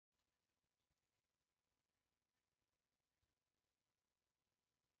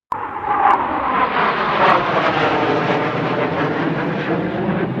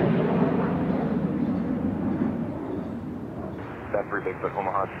3 Big Book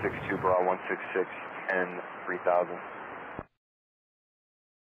Omaha 62 Bra 166 and 3000.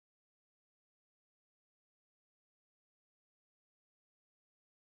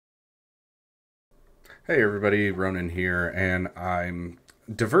 Hey everybody, Ronan here, and I'm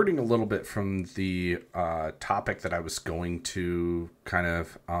diverting a little bit from the topic that I was going to kind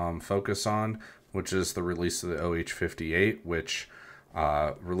of focus on, which is the release of the OH58, which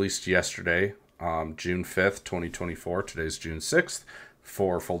released yesterday, June 5th, 2024. Today's June 6th,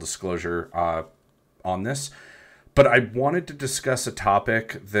 for full disclosure on this. But I wanted to discuss a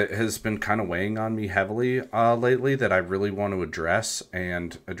topic that has been kind of weighing on me heavily lately that I really want to address,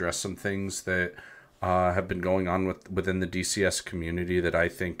 and address some things that have been going on within the DCS community that I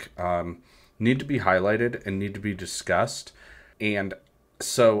think need to be highlighted and need to be discussed. And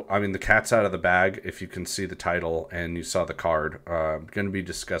so, I mean, the cat's out of the bag. If you can see the title and you saw the card, I'm going to be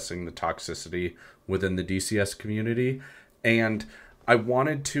discussing the toxicity within the DCS community. And I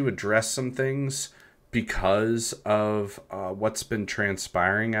wanted to address some things because of what's been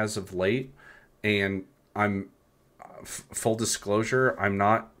transpiring as of late. And I'm full disclosure,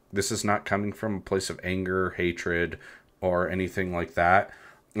 this is not coming from a place of anger, hatred, or anything like that.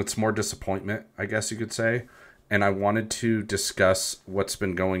 It's more disappointment, I guess you could say. And I wanted to discuss what's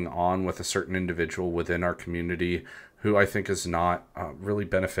been going on with a certain individual within our community who I think is not really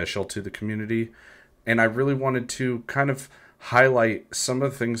beneficial to the community. And I really wanted to kind of highlight some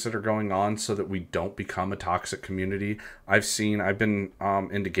of the things that are going on so that we don't become a toxic community. I've been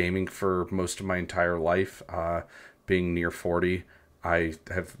into gaming for most of my entire life, being near 40. I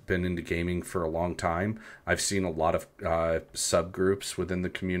have been into gaming for a long time. I've seen a lot of subgroups within the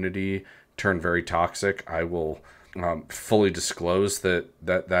community turn very toxic. I will fully disclose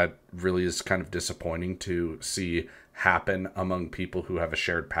that really is kind of disappointing to see happen among people who have a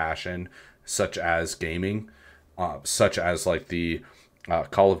shared passion, such as gaming, such as like the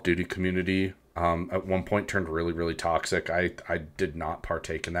Call of Duty community. At one point turned really, really toxic. I did not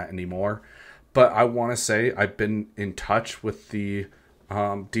partake in that anymore. But I want to say I've been in touch with the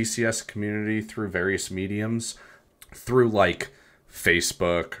DCS community through various mediums, through like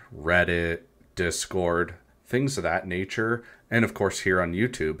Facebook, Reddit, Discord, things of that nature, and of course here on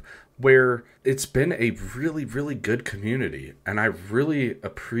YouTube, where it's been a really, really good community, and I really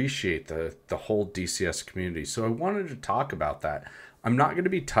appreciate the whole DCS community. So I wanted to talk about that. I'm not going to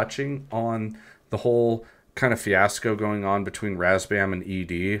be touching on the whole kind of fiasco going on between Razbam and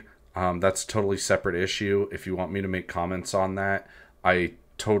ED. That's a totally separate issue. If you want me to make comments on that, I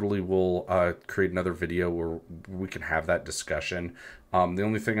totally will create another video where we can have that discussion. The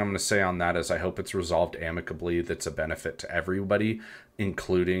only thing I'm going to say on that is I hope it's resolved amicably. That's a benefit to everybody,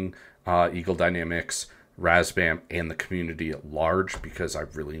 including Eagle Dynamics, Razbam, and the community at large, because I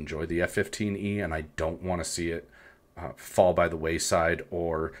really enjoy the F-15E and I don't want to see it fall by the wayside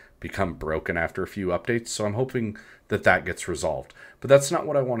or become broken after a few updates. So I'm hoping that that gets resolved. But that's not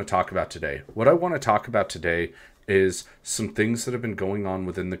what I want to talk about today. What I want to talk about today is some things that have been going on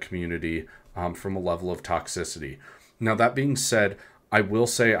within the community from a level of toxicity. Now, that being said, I will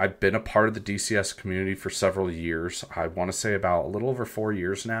say I've been a part of the DCS community for several years. I want to say about a little over 4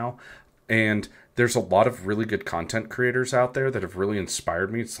 years now. And there's a lot of really good content creators out there that have really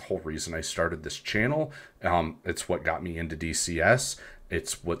inspired me. It's the whole reason I started this channel. It's what got me into DCS.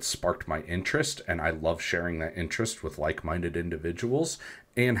 It's what sparked my interest, and I love sharing that interest with like-minded individuals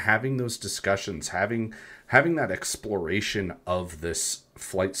and having those discussions, having that exploration of this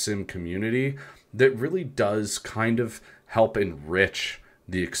flight sim community that really does kind of help enrich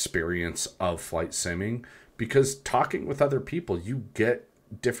the experience of flight simming, because talking with other people, you get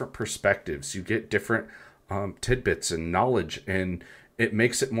different perspectives, you get different tidbits and knowledge, and it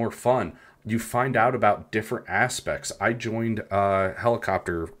makes it more fun. You find out about different aspects. I joined a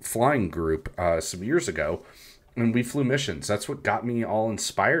helicopter flying group some years ago, and we flew missions. That's what got me all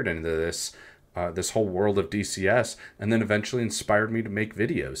inspired into this whole world of DCS, and then eventually inspired me to make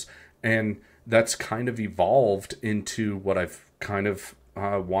videos. And that's kind of evolved into what I've kind of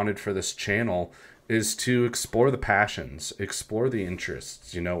wanted for this channel, is to explore the passions, explore the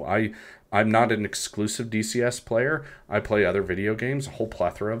interests. You know, I'm not an exclusive DCS player. I play other video games, a whole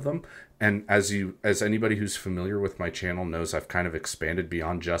plethora of them. And as anybody who's familiar with my channel knows, I've kind of expanded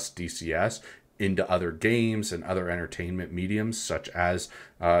beyond just DCS into other games and other entertainment mediums, such as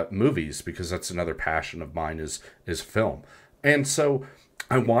movies, because that's another passion of mine, is film. And so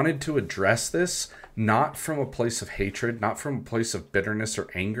I wanted to address this not from a place of hatred, not from a place of bitterness or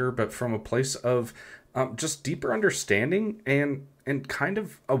anger, but from a place of just deeper understanding and kind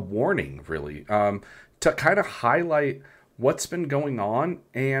of a warning, really, to kind of highlight what's been going on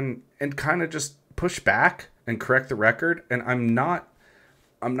and kind of just push back and correct the record. And I'm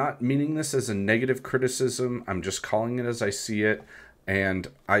not meaning this as a negative criticism. I'm just calling it as I see it. And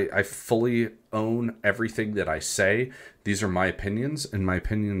I fully own everything that I say. These are my opinions and my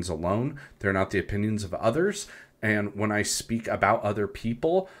opinions alone. They're not the opinions of others. And when I speak about other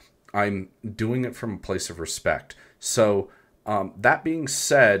people, I'm doing it from a place of respect. So that being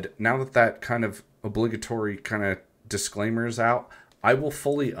said, now that that kind of obligatory kind of disclaimer is out, I will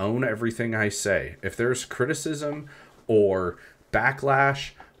fully own everything I say. If there's criticism or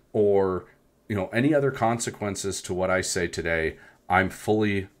backlash or, you know, any other consequences to what I say today, I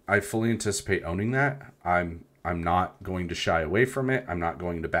fully anticipate owning that. I'm not going to shy away from it. I'm not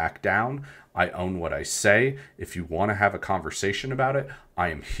going to back down. I own what I say. If you want to have a conversation about it, I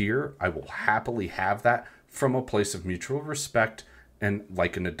am here. I will happily have that from a place of mutual respect and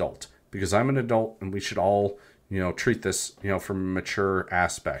like an adult, because I'm an adult and we should all, you know, treat this, you know, from a mature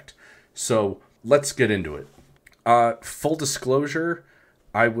aspect. So let's get into it. Full disclosure,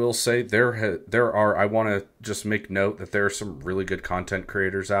 I will say I want to just make note that there are some really good content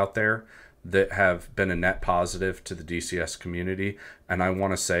creators out there that have been a net positive to the DCS community. And I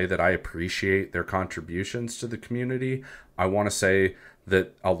want to say that I appreciate their contributions to the community. I want to say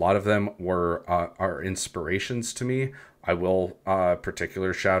that a lot of them are inspirations to me. I will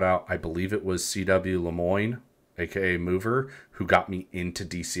particular shout out, I believe it was CW Lemoyne, aka Mover, who got me into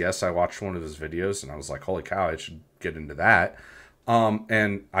DCS. I watched one of his videos and I was like, holy cow, I should get into that.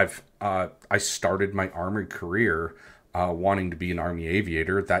 And I started my Army career wanting to be an Army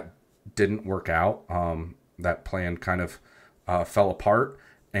aviator. That didn't work out. That plan kind of fell apart,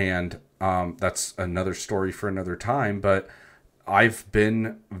 and that's another story for another time. But I've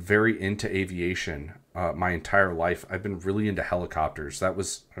been very into aviation my entire life. I've been really into helicopters. That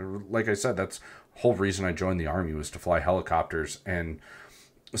was, like I said, that's the whole reason I joined the Army, was to fly helicopters. And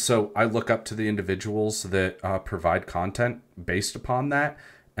so I look up to the individuals that provide content based upon that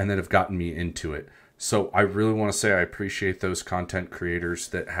and that have gotten me into it. So I really want to say I appreciate those content creators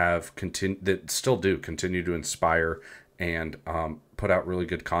that that still do continue to inspire and put out really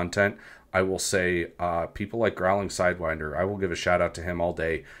good content. I will say people like Growling Sidewinder, I will give a shout out to him all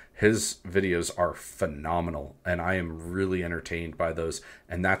day. His videos are phenomenal and I am really entertained by those.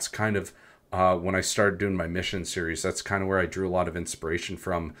 And that's kind of when I started doing my mission series, that's kind of where I drew a lot of inspiration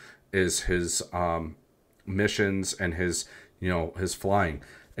from, is his missions and his, you know, his flying.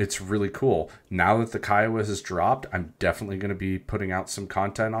 It's really cool. Now that the Kiowa has dropped, I'm definitely going to be putting out some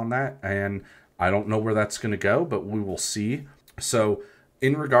content on that. And I don't know where that's going to go, but we will see. So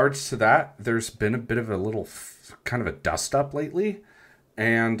in regards to that, there's been a bit of a little kind of a dust up lately.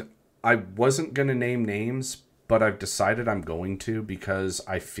 And I wasn't going to name names, but I've decided I'm going to, because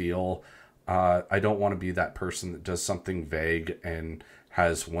I feel I don't want to be that person that does something vague and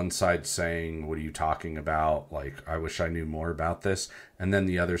has one side saying, what are you talking about? Like, I wish I knew more about this. And then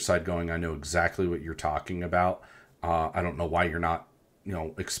the other side going, I know exactly what you're talking about. I don't know why you're not, you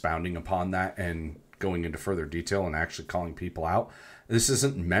know, expounding upon that and going into further detail and actually calling people out. This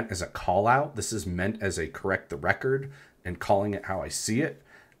isn't meant as a call out. This is meant as a correct the record and calling it how I see it.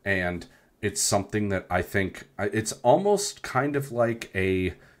 And it's something that I think it's almost kind of like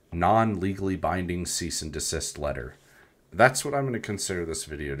a non-legally binding cease and desist letter. That's what I'm going to consider this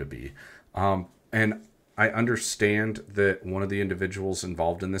video to be. And I understand that one of the individuals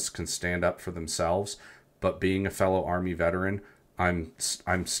involved in this can stand up for themselves, but being a fellow Army veteran, I'm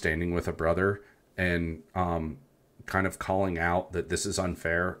standing with a brother and kind of calling out that this is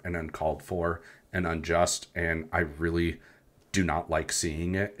unfair and uncalled for and unjust, and I really do not like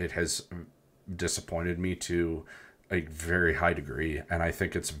seeing it. It has disappointed me to a very high degree, and I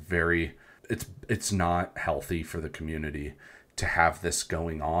think it's not healthy for the community to have this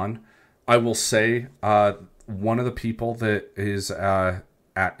going on. I will say one of the people that is at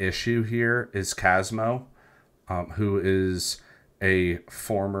issue here is Casmo, who is a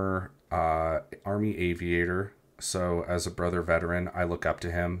former Army aviator. So as a brother veteran, I look up to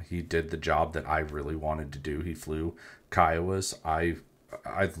him. He did the job that I really wanted to do. He flew Kiowas. I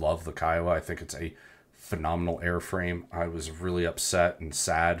love the Kiowa. I think it's a phenomenal airframe. I was really upset and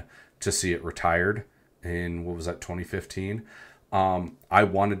sad to see it retired in, what was that, 2015. I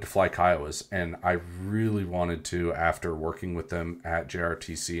wanted to fly Kiowas, and I really wanted to, after working with them at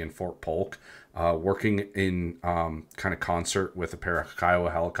JRTC in Fort Polk, working in kind of concert with a pair of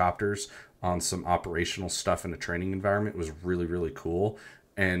Kiowa helicopters on some operational stuff in a training environment was really, really cool.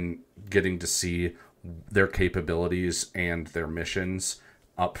 And getting to see their capabilities and their missions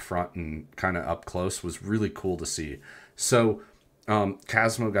up front and kind of up close was really cool to see. So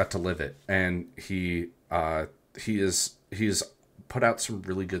Casmo got to live it, and he is put out some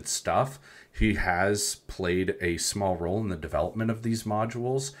really good stuff. He has played a small role in the development of these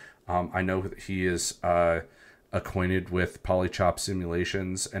modules. I know that he is acquainted with Polychop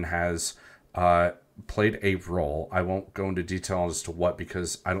simulations and has played a role. I won't go into detail as to what,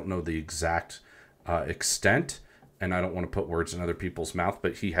 because I don't know the exact extent, and I don't want to put words in other people's mouth,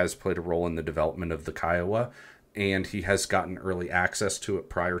 but he has played a role in the development of the Kiowa, and he has gotten early access to it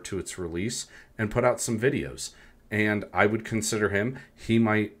prior to its release and put out some videos. And I would consider him, he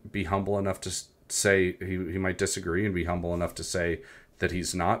might be humble enough to say, he might disagree and be humble enough to say that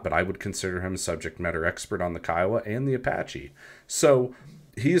he's not, but I would consider him a subject matter expert on the Kiowa and the Apache. So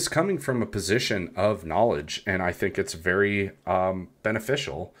he is coming from a position of knowledge, and I think it's very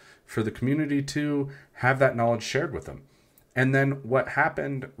beneficial for the community to have that knowledge shared with them. And then what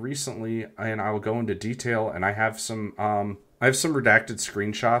happened recently, and I will go into detail, and I have some redacted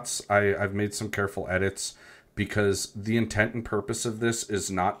screenshots. I've made some careful edits, because the intent and purpose of this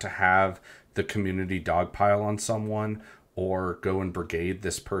is not to have the community dogpile on someone or go and brigade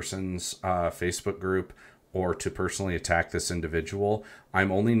this person's Facebook group or to personally attack this individual.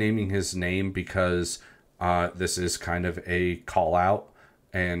 I'm only naming his name because this is kind of a call out,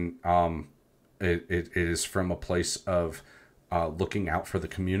 and it is from a place of looking out for the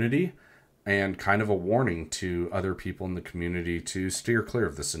community and kind of a warning to other people in the community to steer clear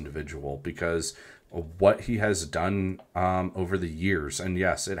of this individual, because what he has done over the years, and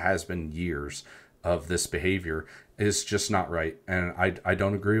yes, it has been years of this behavior, is just not right. And I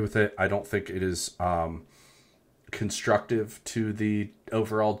don't agree with it. I don't think it is constructive to the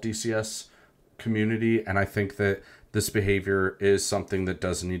overall DCS community. And I think that this behavior is something that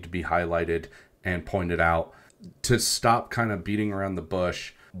does need to be highlighted and pointed out. To stop kind of beating around the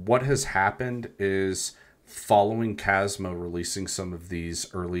bush, what has happened is, following Casmo releasing some of these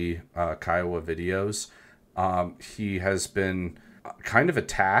early Kiowa videos, he has been kind of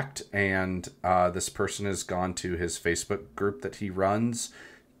attacked, and this person has gone to his Facebook group that he runs,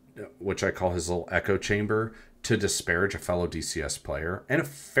 which I call his little echo chamber, to disparage a fellow DCS player and a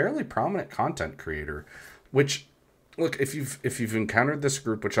fairly prominent content creator. Which, look, if you've encountered this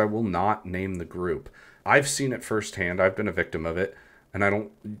group, which I will not name the group, I've seen it firsthand. I've been a victim of it. And I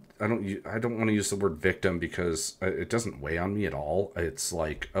don't want to use the word victim, because it doesn't weigh on me at all. It's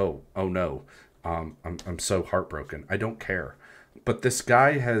like, oh no, I'm so heartbroken. I don't care. But this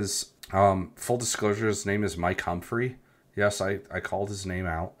guy has, full disclosure, his name is Mike Humphrey. Yes, I called his name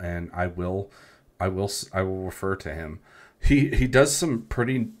out, and I will refer to him. He does some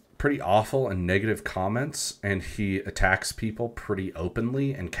pretty awful and negative comments, and he attacks people pretty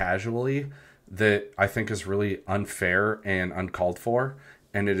openly and casually, that I think is really unfair and uncalled for,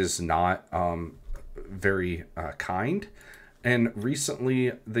 and it is not very kind. And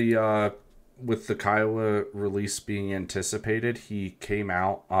recently, with the Kiowa release being anticipated, he came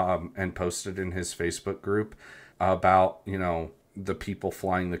out and posted in his Facebook group about, the people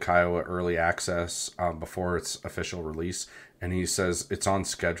flying the Kiowa early access before its official release. And he says it's on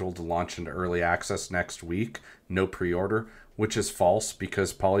schedule to launch into early access next week, no pre-order, which is false,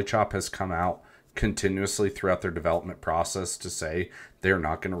 because Polychop has come out continuously throughout their development process to say they're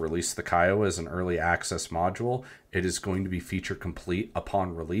not going to release the Kiowa as an early access module. It is going to be feature complete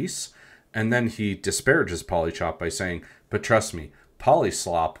upon release. And then he disparages Polychop by saying, but trust me,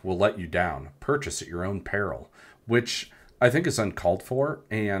 Polyslop will let you down. Purchase at your own peril, which I think is uncalled for.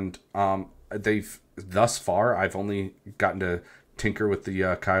 And thus far, I've only gotten to tinker with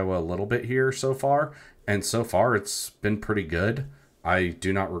the Kiowa a little bit here so far. And so far, it's been pretty good. I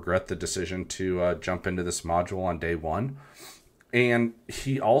do not regret the decision to jump into this module on day one. And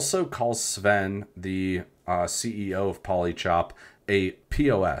he also calls Sven, the CEO of Polychop, a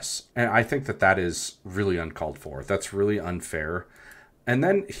POS. And I think that is really uncalled for. That's really unfair. And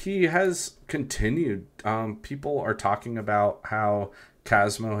then he has continued. People are talking about how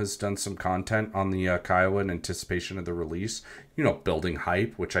Casmo has done some content on the Kiowa in anticipation of the release, building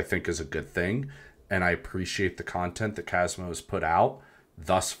hype, which I think is a good thing. And I appreciate the content that Casmo has put out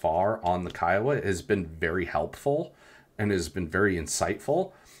thus far on the Kiowa. It has been very helpful and has been very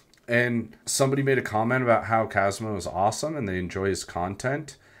insightful. And somebody made a comment about how Casmo is awesome and they enjoy his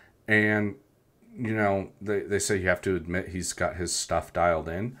content. And, they say you have to admit he's got his stuff dialed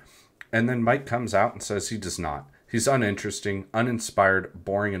in. And then Mike comes out and says he does not. He's uninteresting, uninspired,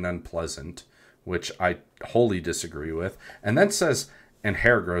 boring, and unpleasant, which I wholly disagree with. And then says, and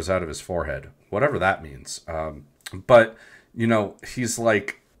hair grows out of his forehead, whatever that means. But, he's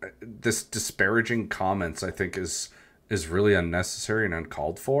like, this disparaging comments, I think, is really unnecessary and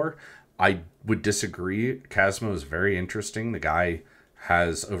uncalled for. I would disagree. Casmo is very interesting. The guy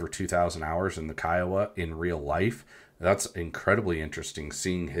has over 2,000 hours in the Kiowa in real life. That's incredibly interesting,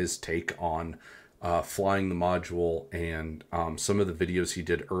 seeing his take on flying the module and some of the videos he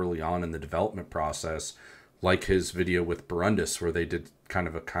did early on in the development process, like his video with Burundis, where they did kind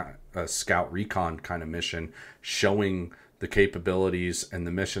of a scout recon kind of mission showing the capabilities and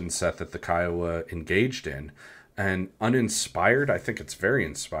the mission set that the Kiowa engaged in. And uninspired, I think it's very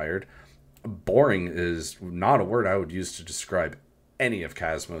inspired. Boring is not a word I would use to describe any of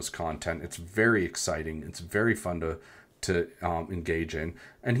Casmo's content. It's very exciting. It's very fun to engage in.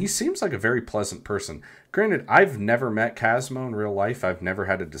 And he seems like a very pleasant person. Granted, I've never met Casmo in real life. I've never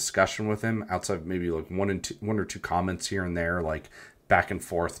had a discussion with him outside of maybe like one or two comments here and there, like back and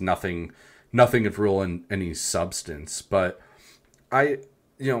forth. Nothing of real and any substance. But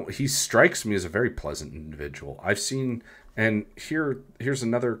he strikes me as a very pleasant individual. I've seen, and here's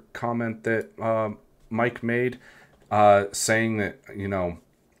another comment that Mike made, saying that,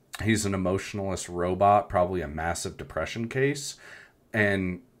 he's an emotionless robot, probably a massive depression case.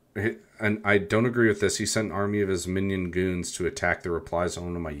 And I don't agree with this. He sent an army of his minion goons to attack the replies on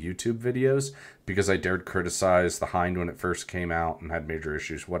one of my YouTube videos because I dared criticize the Hind when it first came out and had major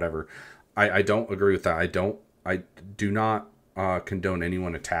issues, whatever. I don't agree with that. I do not condone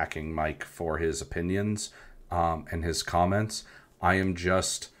anyone attacking Mike for his opinions and his comments. I am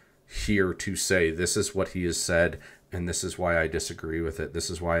just here to say this is what he has said, and this is why I disagree with it. This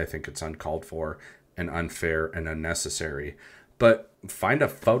is why I think it's uncalled for and unfair and unnecessary. But find a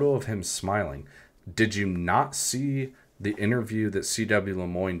photo of him smiling. Did you not see the interview that C.W.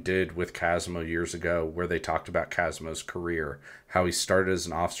 Lemoyne did with Casmo years ago, where they talked about Casmo's career, how he started as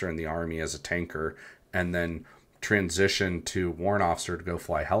an officer in the Army as a tanker and then transitioned to warrant officer to go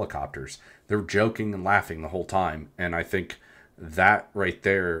fly helicopters? They were joking and laughing the whole time, and I think that right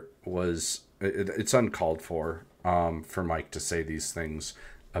there was, it's uncalled for Mike to say these things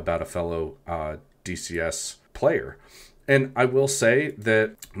about a fellow DCS player. And I will say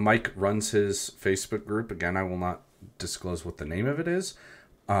that Mike runs his Facebook group. Again, I will not disclose what the name of it is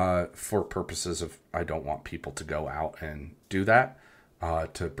for purposes of, I don't want people to go out and do that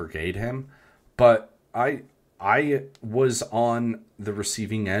to brigade him. But I was on the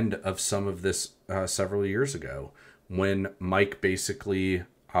receiving end of some of this several years ago when Mike basically,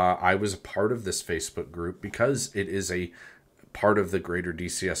 I was a part of this Facebook group because it is a part of the greater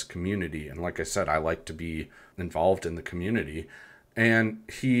DCS community. And like I said, I like to be involved in the community. And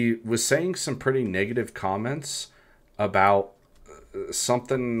he was saying some pretty negative comments about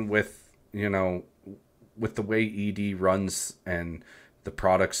something with, with the way ED runs and the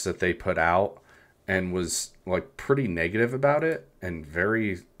products that they put out, and was like pretty negative about it, and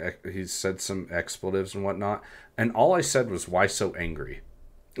he said some expletives and whatnot. And all I said was, why so angry?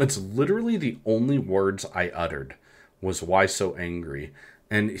 It's literally the only words I uttered was, why so angry?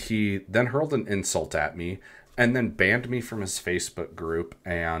 And he then hurled an insult at me and then banned me from his Facebook group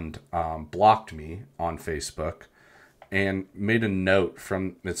and blocked me on Facebook and made a note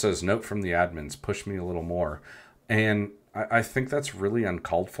it says, note from the admins, push me a little more. And I think that's really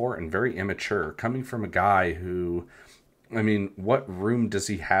uncalled for and very immature, coming from a guy who, what room does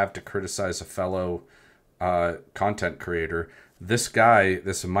he have to criticize a fellow content creator? This guy,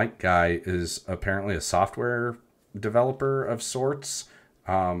 this Mike guy, is apparently a software developer of sorts.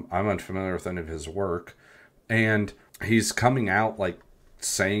 I'm unfamiliar with any of his work. And he's coming out like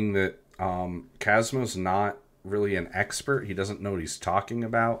saying that Casmo's not really an expert. He doesn't know what he's talking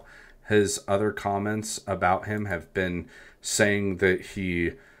about. His other comments about him have been saying that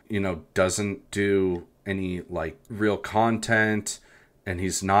he, doesn't do any like real content, and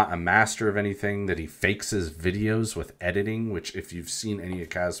he's not a master of anything, that he fakes his videos with editing, which if you've seen any of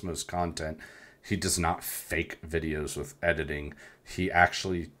Casmo's content, he does not fake videos with editing. He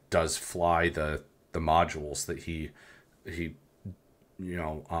actually does fly the modules that he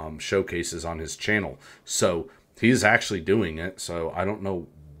showcases on his channel. So he's actually doing it. So I don't know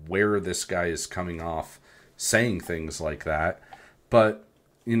where this guy is coming off saying things like that. But,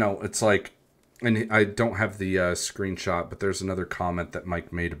 it's like, and I don't have the screenshot, but there's another comment that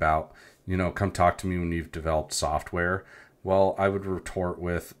Mike made about, come talk to me when you've developed software. Well, I would retort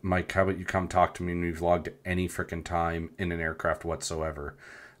with, Mike, how about you come talk to me when you've logged any freaking time in an aircraft whatsoever?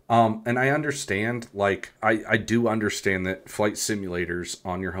 And I understand, I do understand that flight simulators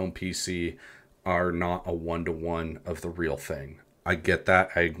on your home PC are not a one-to-one of the real thing. I get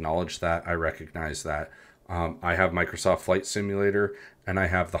that. I acknowledge that. I recognize that. I have Microsoft Flight Simulator, and I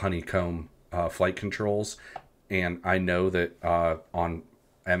have the Honeycomb flight controls. And I know that on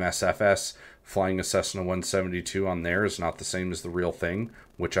MSFS, flying a Cessna 172 on there is not the same as the real thing,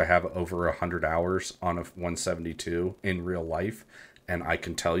 which I have over 100 hours on a 172 in real life. and I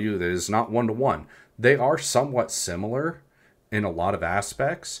can tell you that it is not one-to-one. They are somewhat similar in a lot of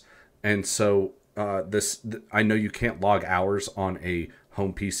aspects. And so I know you can't log hours on a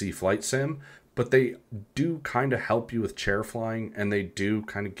home PC flight sim, but they do kind of help you with chair flying, and they do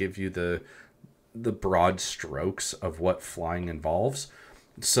kind of give you the broad strokes of what flying involves.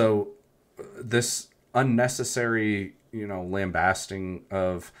 So this unnecessary, lambasting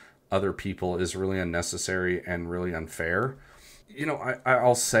of other people is really unnecessary and really unfair.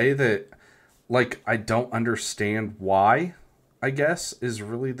 I'll say that, like, I don't understand why, I guess, is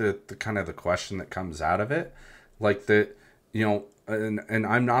really the kind of the question that comes out of it. Like that, and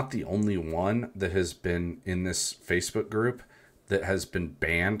I'm not the only one that has been in this Facebook group that has been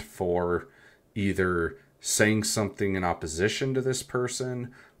banned for either saying something in opposition to this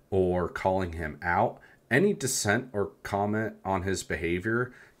person or calling him out. Any dissent or comment on his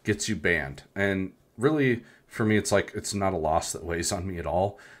behavior gets you banned. And really, for me, it's like, it's not a loss that weighs on me at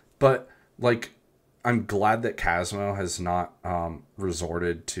all. But, like, I'm glad that Casmo has not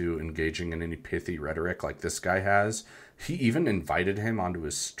resorted to engaging in any pithy rhetoric like this guy has. He even invited him onto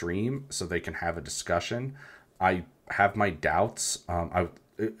his stream so they can have a discussion. I have my doubts.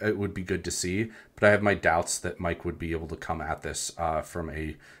 It would be good to see, but I have my doubts that Mike would be able to come at this from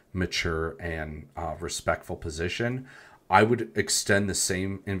a mature and respectful position. I would extend the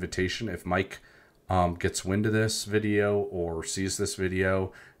same invitation if Mike gets wind of this video or sees this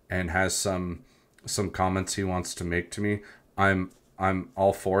video and has some comments he wants to make to me. I'm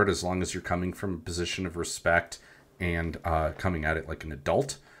all for it, as long as you're coming from a position of respect and coming at it like an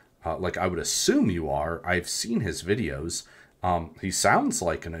adult. Like I would assume you are. I've seen his videos. He sounds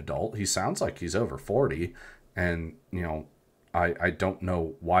like an adult. He sounds like he's over 40. And, I don't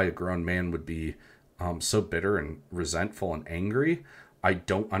know why a grown man would be so bitter and resentful and angry. I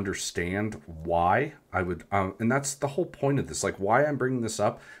don't understand why I would. And that's the whole point of this. Like, why I'm bringing this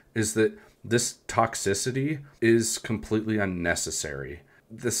up is that this toxicity is completely unnecessary.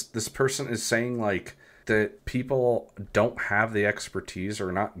 This person is saying, like, that people don't have the expertise or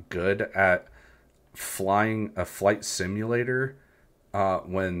are not good at flying a flight simulator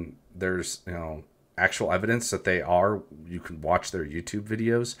when there's actual evidence that they are. You can watch their YouTube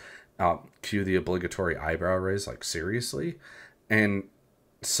videos. Cue the obligatory eyebrow raise, like, seriously. And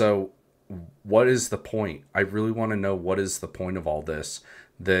so what is the point? I really want to know, what is the point of all this?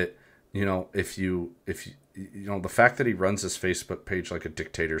 That, if you the fact that he runs his Facebook page like a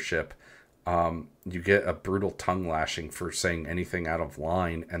dictatorship, you get a brutal tongue lashing for saying anything out of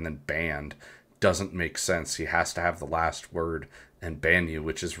line and then banned, doesn't make sense. He has to have the last word and ban you,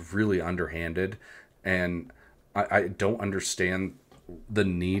 which is really underhanded. And I don't understand the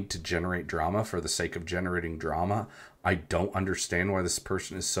need to generate drama for the sake of generating drama. I don't understand why this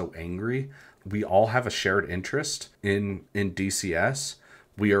person is so angry. We all have a shared interest in DCS.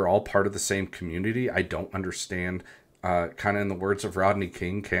 We are all part of the same community. I don't understand, kind of in the words of Rodney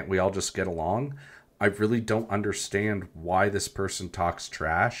King, can't we all just get along? I really don't understand why this person talks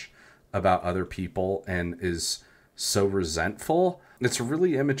trash about other people and is so resentful. It's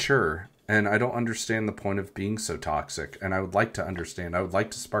really immature, and I don't understand the point of being so toxic. And I would like to understand. I would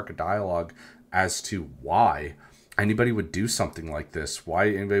like to spark a dialogue as to why anybody would do something like this, why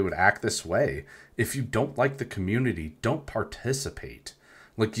anybody would act this way. If you don't like the community, don't participate.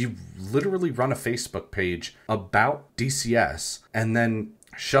 Like, you literally run a Facebook page about DCS and then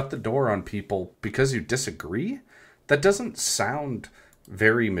shut the door on people because you disagree? That doesn't sound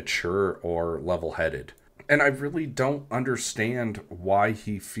very mature or level-headed. And I really don't understand why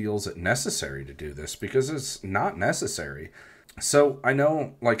he feels it necessary to do this, because it's not necessary. So I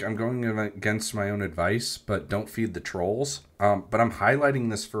know, like, I'm going against my own advice, but don't feed the trolls. But I'm highlighting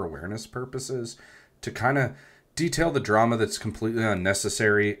this for awareness purposes to kind of detail the drama that's completely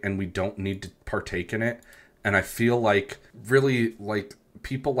unnecessary and we don't need to partake in it. And I feel like, really, like,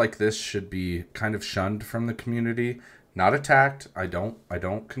 people like this should be kind of shunned from the community. Not attacked. I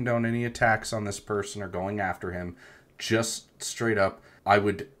don't condone any attacks on this person or going after him. Just straight up, I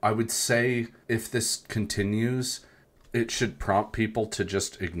would say if this continues, it should prompt people to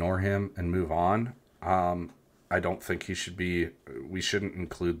just ignore him and move on. I don't think we shouldn't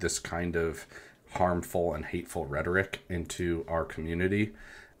include this kind of harmful and hateful rhetoric into our community.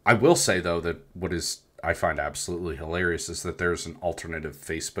 I will say, though, that what I find absolutely hilarious is that there's an alternative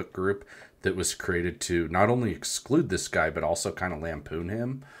Facebook group that was created to not only exclude this guy, but also kind of lampoon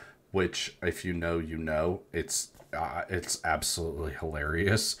him, which, if you know, it's absolutely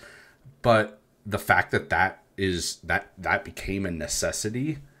hilarious. But the fact that became a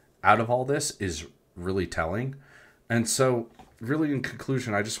necessity out of all this is really telling. And so really in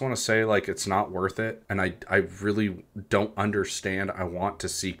conclusion, I just want to say, like, it's not worth it. And I really don't understand. I want to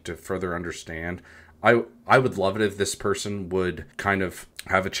seek to further understand. I would love it if this person would kind of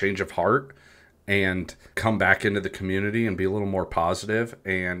have a change of heart and come back into the community and be a little more positive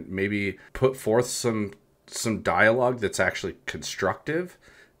and maybe put forth some dialogue that's actually constructive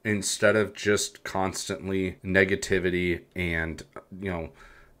instead of just constantly negativity and,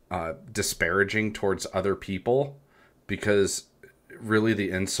 disparaging towards other people, because really the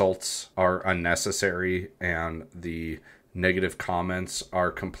insults are unnecessary and the negative comments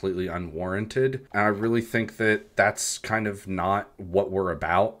are completely unwarranted. And I really think that that's kind of not what we're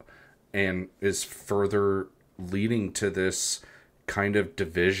about, and is further leading to this kind of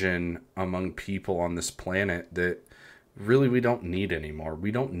division among people on this planet that really we don't need anymore.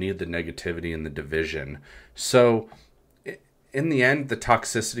 We don't need the negativity and the division. So in the end, the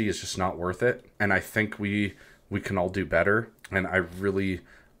toxicity is just not worth it. And I think we can all do better. And I really,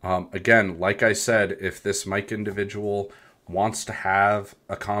 again, like I said, if this Mike individual wants to have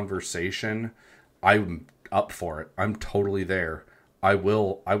a conversation, I'm up for it. I'm totally there. I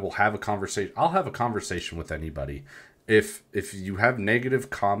will have a conversation. I'll have a conversation with anybody. If you have negative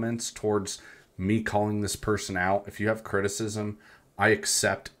comments towards me calling this person out, if you have criticism, I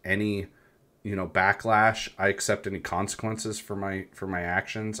accept any, backlash. I accept any consequences for my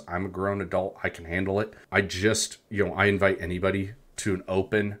actions. I'm a grown adult. I can handle it. I just, I invite anybody to an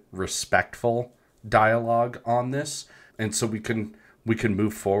open, respectful dialogue on this. And so we can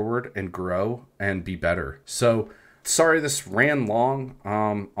move forward and grow and be better. So sorry this ran long,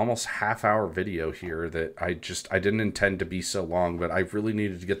 almost half-hour video here that I didn't intend to be so long, but I really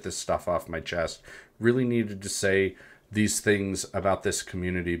needed to get this stuff off my chest. Really needed to say these things about this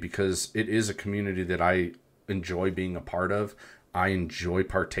community, because it is a community that I enjoy being a part of. I enjoy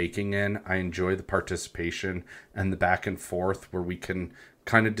partaking in. I enjoy the participation and the back and forth where we can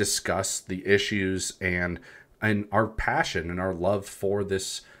kind of discuss the issues and our passion and our love for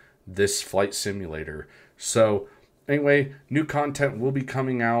this flight simulator. So anyway, new content will be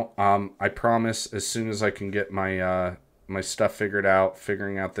coming out. I promise, as soon as I can get my my stuff figured out,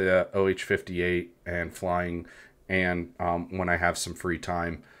 figuring out the OH-58 and flying, and when I have some free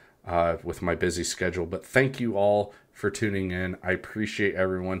time with my busy schedule. But thank you all for tuning in. I appreciate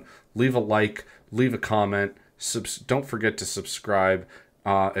everyone. Leave a like, leave a comment. Don't forget to subscribe.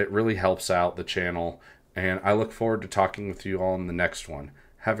 It really helps out the channel. And I look forward to talking with you all in the next one.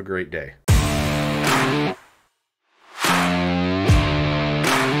 Have a great day.